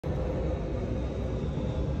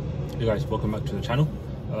Hey guys, welcome back to the channel.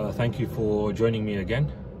 Thank you for joining me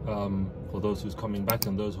again. For those who's coming back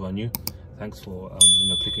and those who are new, thanks for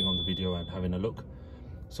clicking on the video and having a look.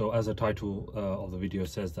 So as the title of the video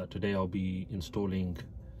says, that today I'll be installing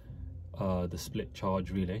the split charge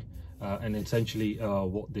relay, and essentially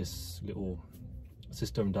what this little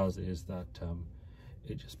system does is that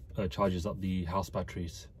it just charges up the house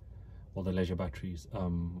batteries or the leisure batteries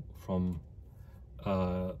from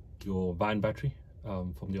your van battery,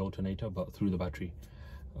 from the alternator, but through the battery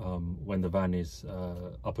when the van is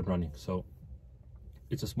up and running. So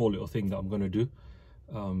it's a small little thing that I'm going to do.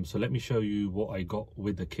 So let me show you what I got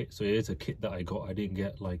with the kit. So it is a kit that I got. I didn't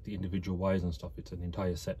get like the individual wires and stuff. It's an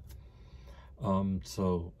entire set.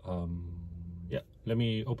 Yeah, let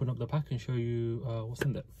me open up the pack and show you what's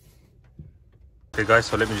in there. Okay guys,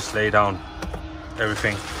 so let me just lay down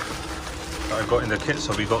everything that I got in the kit.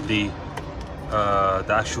 So we got the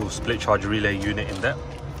actual split charge relay unit in there.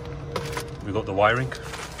 We got the wiring,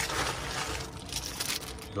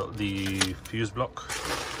 we got the fuse block,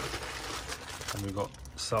 and we got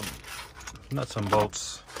some nuts and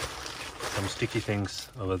bolts, some sticky things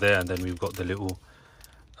over there, and then we've got the little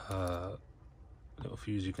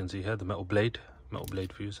fuse you can see here, the metal blade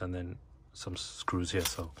fuse, and then some screws here.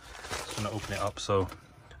 So I'm just going to open it up. So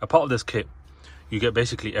a part of this kit, you get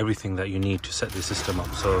basically everything that you need to set the system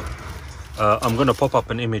up. So I'm going to pop up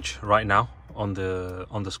an image right now on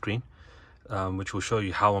the screen, which will show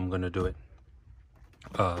you how I'm going to do it.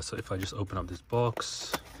 So if I just open up this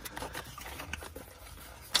box,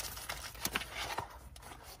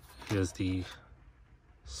 here's the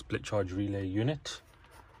split charge relay unit,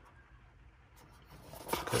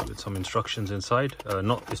 okay, with some instructions inside.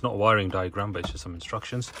 It's not a wiring diagram, but it's just some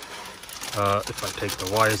instructions. If I take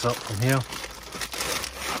the wires up from here,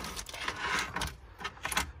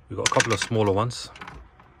 we've got a couple of smaller ones,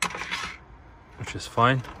 which is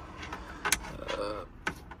fine.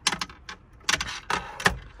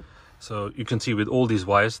 So you can see with all these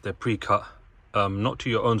wires, they're pre-cut, not to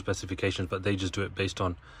your own specifications, but they just do it based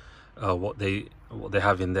on what they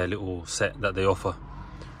have in their little set that they offer.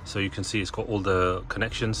 So you can see it's got all the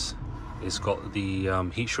connections, it's got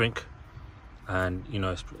the heat shrink, and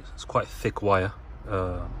it's quite thick wire,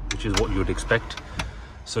 which is what you would expect.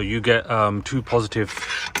 So you get two positive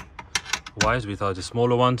wires with the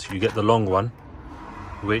smaller ones. You get the long one,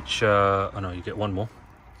 which oh no, you get one more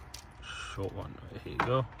short one. Here you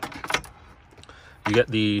go. You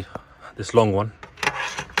get this long one,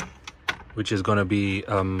 which is going to be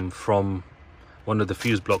from one of the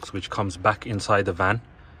fuse blocks, which comes back inside the van.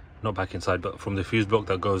 Not back inside, but from the fuse block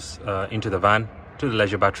that goes into the van to the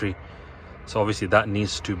leisure battery. So obviously that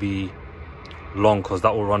needs to be long, because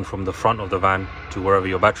that will run from the front of the van to wherever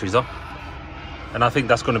your batteries are. And I think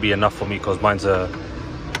that's going to be enough for me, because mine's a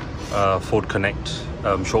Ford Connect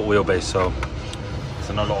short wheelbase, so it's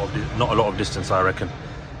not a lot of distance, I reckon.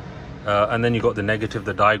 And then you got the negative.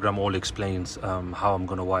 The diagram all explains how I'm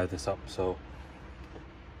going to wire this up. So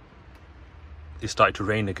it started to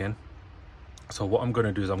rain again, so what I'm going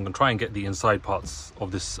to do is I'm going to try and get the inside parts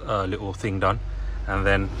of this little thing done, and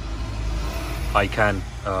then I can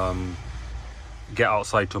get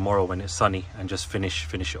outside tomorrow when it's sunny and just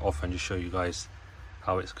finish it off and just show you guys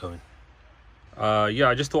how it's going. Yeah,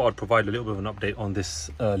 I just thought I'd provide a little bit of an update on this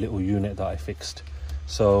little unit that I fixed.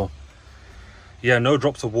 So yeah, no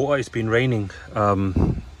drops of water. It's been raining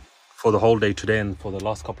for the whole day today, and for the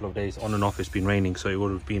last couple of days on and off it's been raining, so it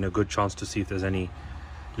would have been a good chance to see if there's any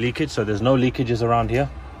leakage. So there's no leakages around here,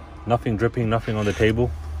 nothing dripping, nothing on the table.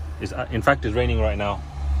 In fact, it's raining right now,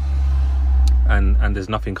 and there's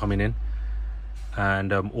nothing coming in.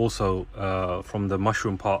 And also from the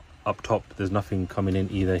mushroom part up top, there's nothing coming in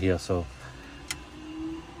either here. So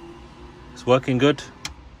it's working good.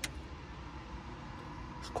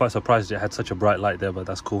 Quite surprised it had such a bright light there, but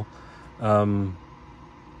that's cool. So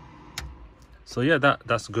yeah,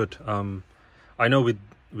 that's good. I know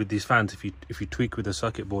with these fans, if you tweak with the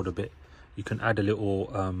circuit board a bit, you can add a little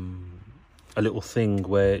thing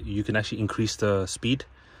where you can actually increase the speed.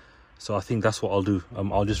 So I think that's what I'll do.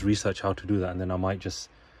 I'll just research how to do that, and then I might just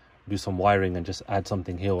do some wiring and just add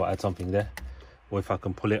something here or add something there. Or if I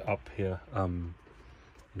can pull it up here,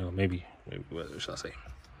 maybe what should I say,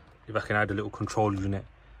 if I can add a little control unit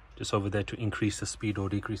just over there to increase the speed or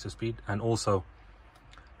decrease the speed, and also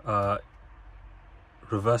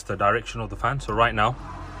reverse the direction of the fan. So right now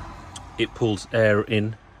it pulls air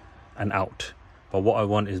in and out, but what I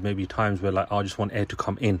want is maybe times where I just want air to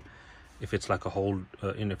come in. If it's like a whole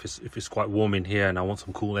if it's quite warm in here and I want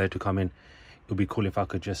some cool air to come in, it would be cool if I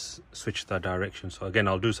could just switch that direction. So again,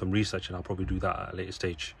 I'll do some research and I'll probably do that at a later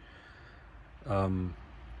stage,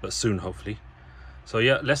 but soon hopefully. So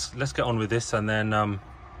yeah, let's get on with this. And then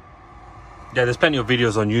yeah, there's plenty of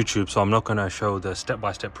videos on YouTube, so I'm not going to show the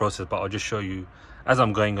step-by-step process, but I'll just show you as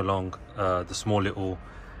I'm going along the small little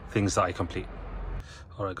things that I complete.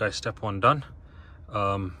 All right guys, step 1 done.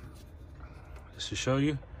 Just to show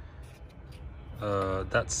you,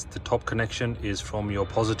 that's the top connection is from your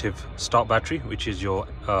positive start battery, which is your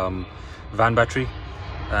van battery,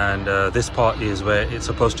 and this part is where it's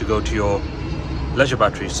supposed to go to your leisure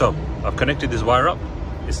battery. So I've connected this wire up.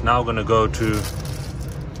 It's now going to go to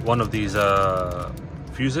one of these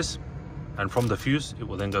fuses, and from the fuse it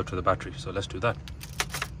will then go to the battery. So let's do that.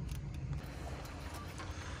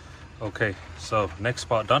 Okay, so next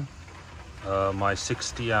part done. My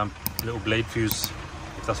 60 amp little blade fuse,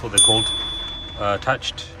 if that's what they're called,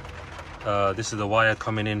 attached. This is the wire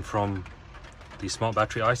coming in from the smart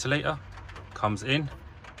battery isolator, comes in,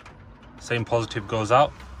 same positive goes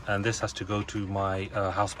out, and this has to go to my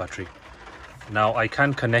house battery. Now I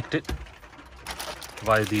can connect it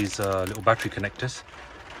via these little battery connectors,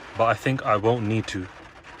 but I think I won't need to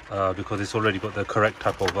because it's already got the correct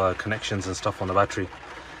type of connections and stuff on the battery.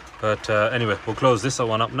 But anyway, we'll close this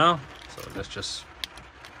one up now. So let's just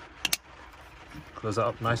close that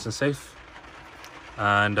up nice and safe,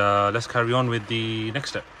 and let's carry on with the next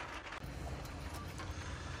step.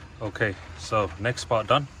 Okay, so next part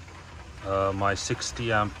done. My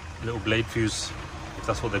 60 amp little blade fuse, if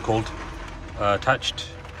that's what they're called, attached.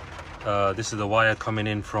 This is the wire coming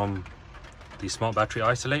in from the smart battery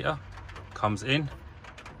isolator, comes in,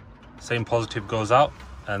 same positive goes out,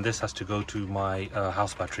 and this has to go to my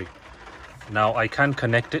house battery. Now I can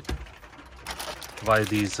connect it via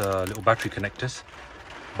these little battery connectors,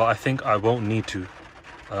 but I think I won't need to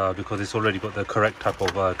because it's already got the correct type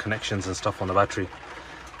of connections and stuff on the battery.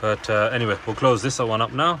 But anyway, we'll close this one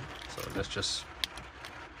up now. So let's just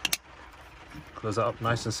close that up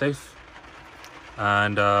nice and safe,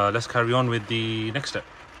 and let's carry on with the next step.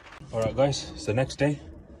 All right guys, it's the next day.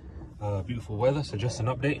 Beautiful weather, so just an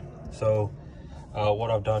update. So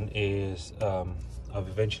what I've done is I've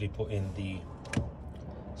eventually put in the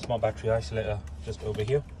smart battery isolator just over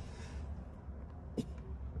here.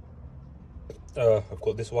 I've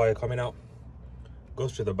got this wire coming out,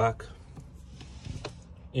 goes to the back,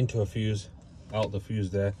 into a fuse, out the fuse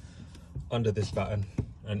there, under this button,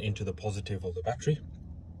 and into the positive of the battery.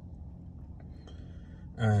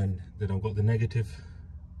 And then I've got the negative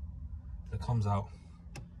that comes out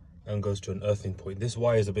and goes to an earthing point. This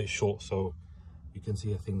wire is a bit short, so you can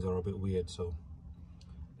see things are a bit weird. So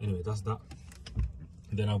anyway, that's that.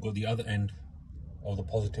 And then I've got the other end of the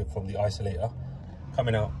positive from the isolator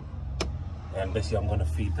coming out, and basically I'm going to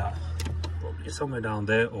feed that probably somewhere down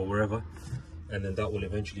there or wherever, and then that will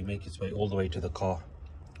eventually make its way all the way to the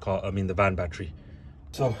the van battery.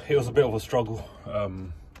 So it was a bit of a struggle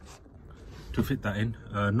to fit that in.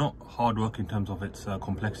 Not hard work in terms of its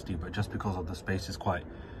complexity, but just because of the space is quite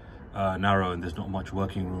narrow and there's not much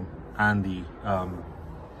working room, and the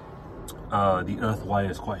earth wire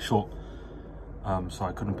is quite short, so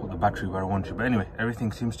I couldn't put the battery where I wanted to. But anyway,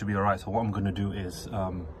 everything seems to be all right. So what I'm going to do is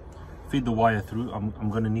feed the wire through. I'm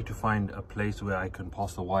going to need to find a place where I can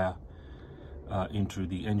pass the wire into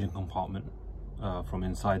the engine compartment from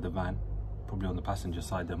inside the van. Probably on the passenger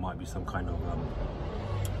side there might be some kind of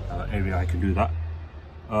area I can do that.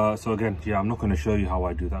 So again, yeah, I'm not going to show you how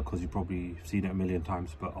I do that because you've probably seen it a million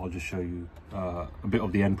times, but I'll just show you a bit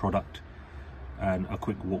of the end product and a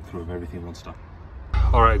quick walkthrough of everything once done.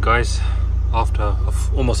 All right guys, after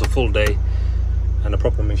almost a full day and a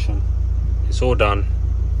proper mission, it's all done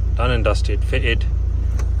and dusted, fitted,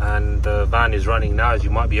 and the van is running now, as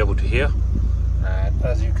you might be able to hear. And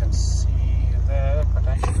as you can see there,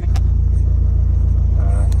 potentially,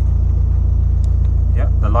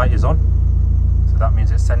 yeah, the light is on, so that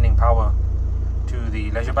means it's sending power to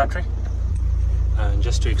the leisure battery. And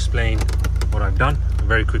just to explain what I've done, a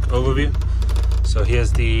very quick overview. So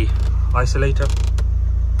here's the isolator,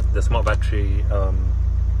 the smart battery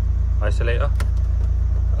isolator.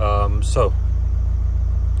 So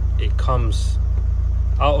it comes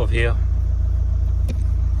out of here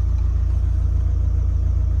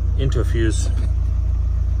into a fuse,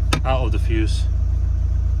 out of the fuse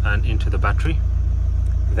and into the battery.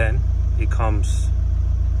 Then it comes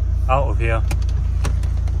out of here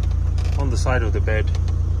on the side of the bed,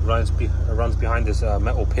 runs behind this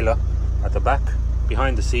metal pillar at the back,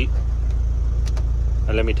 behind the seat.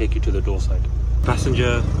 And let me take you to the door side.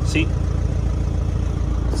 Passenger seat.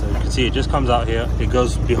 So you can see it just comes out here, it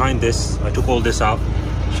goes behind this. I took all this out,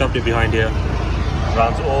 shoved it behind here,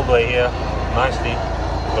 runs all the way here nicely.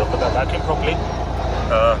 I'm gonna put that back in properly.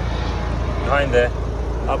 Behind there,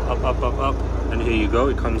 up, and here you go,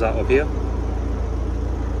 it comes out of here.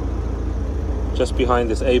 just behind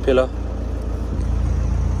this A pillar.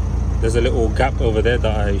 There's a little gap over there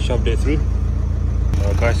that I shoved it through.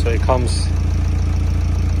 Guys, so it comes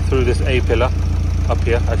through this A pillar up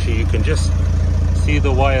here. Actually, you can just see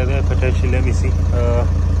the wire there potentially. Let me see.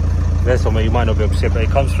 There's somewhere, you might not be able to see it, but it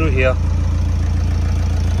comes through here.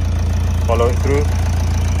 Follow it through.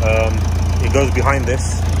 It goes behind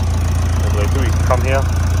this. All the way through. You can come here.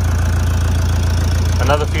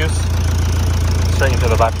 Another fuse straight into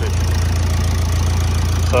the battery.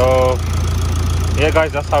 So yeah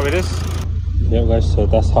guys, that's how it is. Yeah guys, so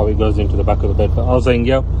that's how it goes into the back of the bed. But I was saying,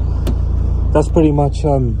 yeah, that's pretty much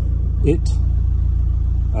it.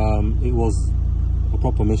 It was a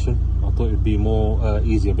proper mission. I thought it'd be more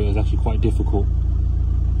easier, but it was actually quite difficult.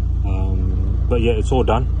 But yeah, it's all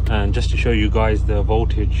done. And just to show you guys the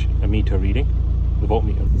voltage meter reading, the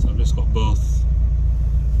voltmeter. So I've just got both.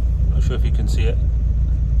 Not sure if you can see it.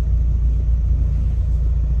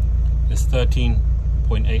 It's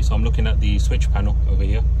 13.8, so I'm looking at the switch panel over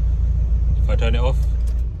here. If I turn it off,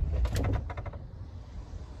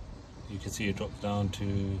 you can see it drops down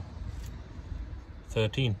to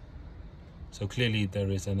 13. So clearly there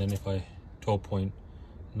is, and then if I 12.9,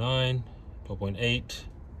 12.8,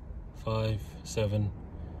 5, 7,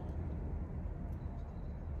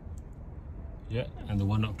 yeah, and the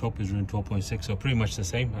one up top is running 12.6, so pretty much the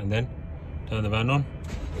same. And then turn the van on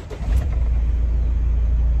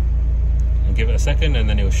and give it a second, and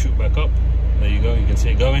then it will shoot back up. There you go, you can see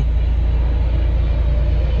it going.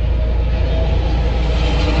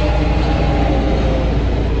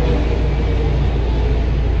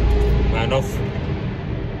 Van off,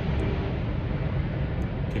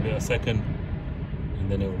 give it a second,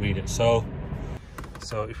 and then it will read it. So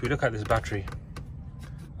if we look at this battery,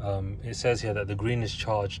 it says here that the green is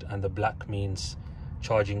charged and the black means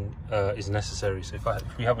charging is necessary. So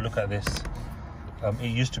if we have a look at this, it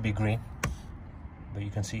used to be green, but you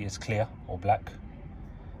can see it's clear or black.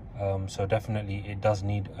 So definitely it does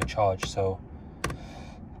need a charge. So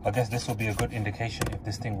I guess this will be a good indication if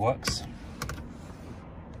this thing works.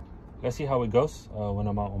 Let's see how it goes. When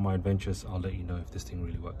I'm out on my adventures, I'll let you know if this thing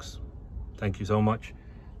really works. Thank you so much.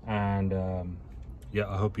 And yeah,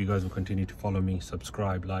 I hope you guys will continue to follow me,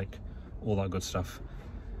 subscribe, like, all that good stuff.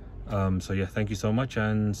 So yeah, thank you so much,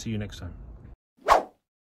 and see you next time.